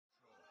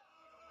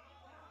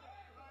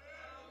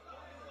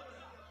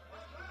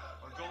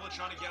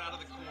trying to get out of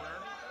the corner.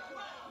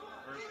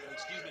 Or,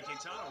 excuse me,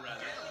 Caetano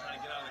rather, trying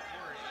to get out of the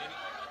corner.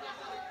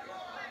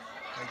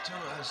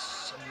 Caetano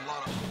has a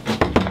lot of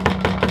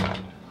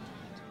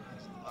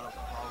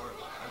power.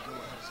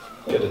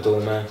 Get the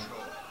door, man. He's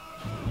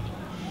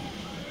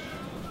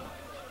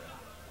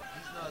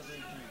not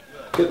doing pretty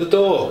good. Get the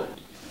door.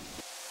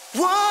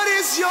 What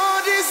is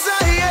your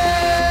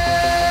desire?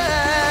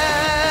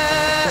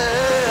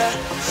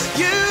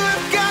 You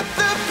have got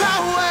the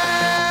power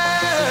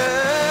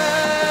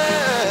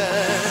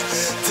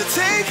to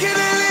take it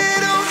a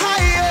little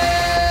higher.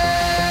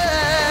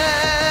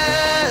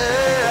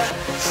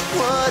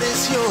 What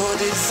is your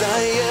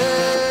desire?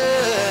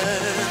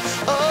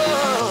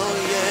 Oh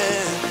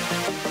yeah,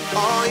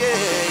 oh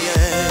yeah,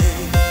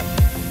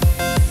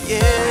 yeah,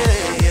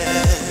 yeah.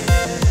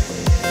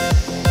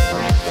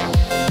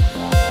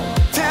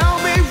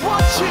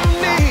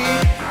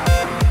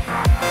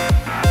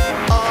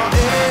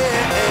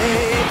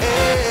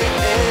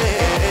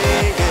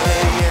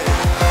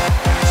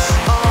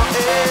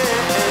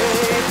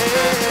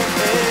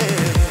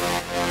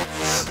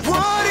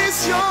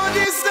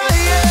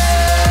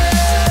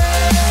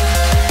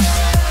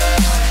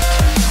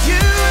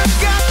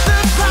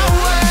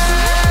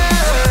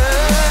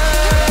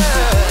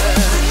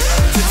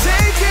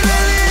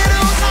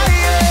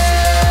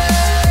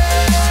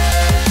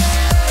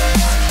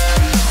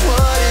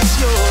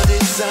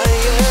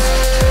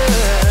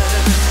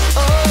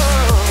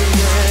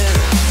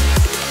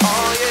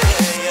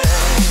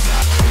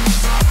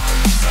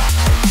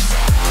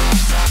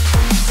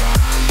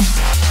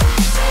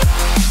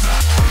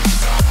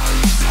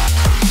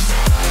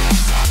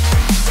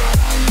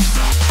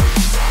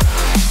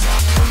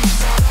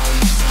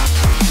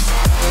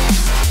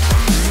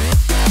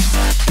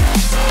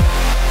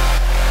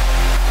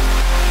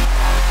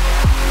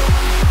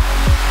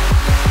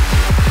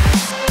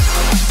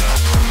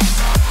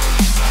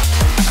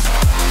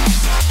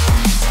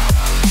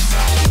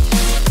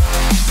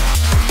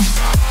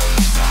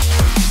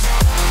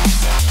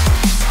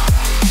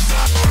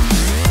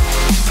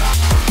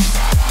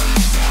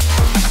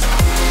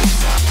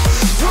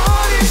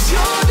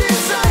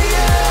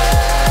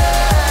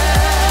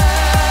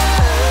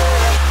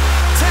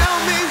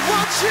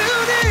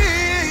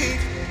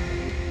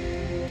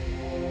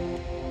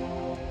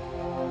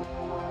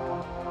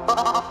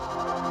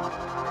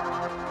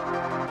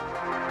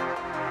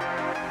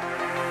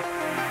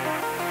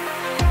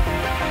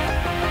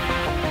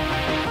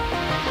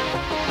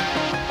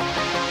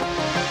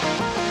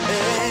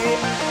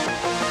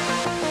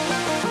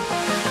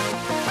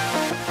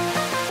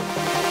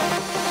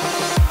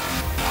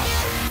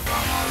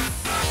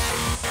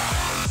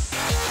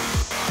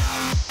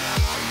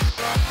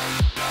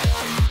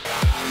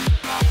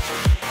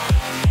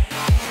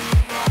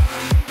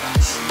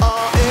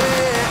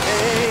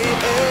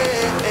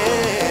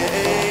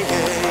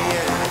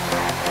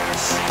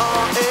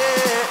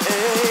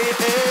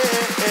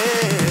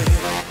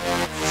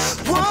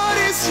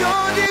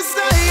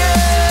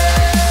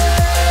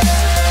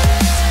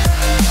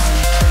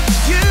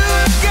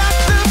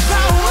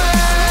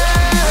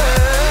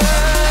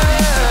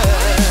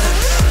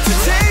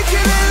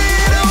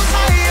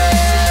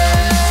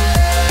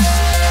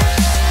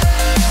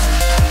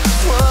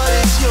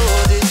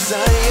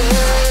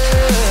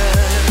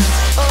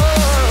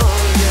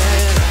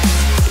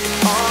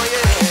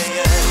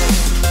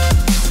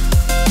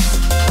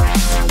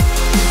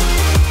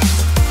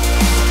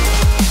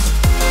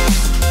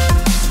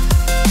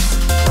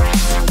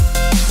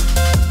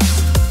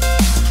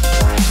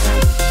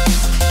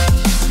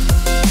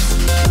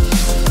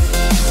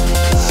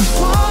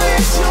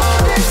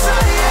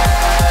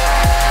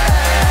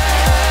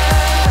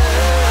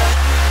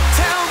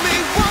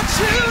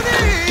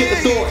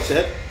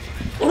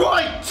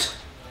 Right!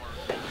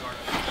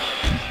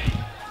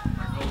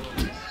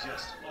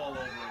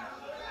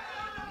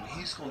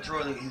 He's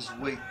controlling his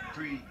weight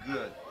pretty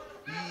good.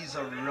 He's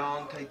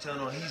around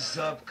Caetano. He's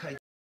up Caetano.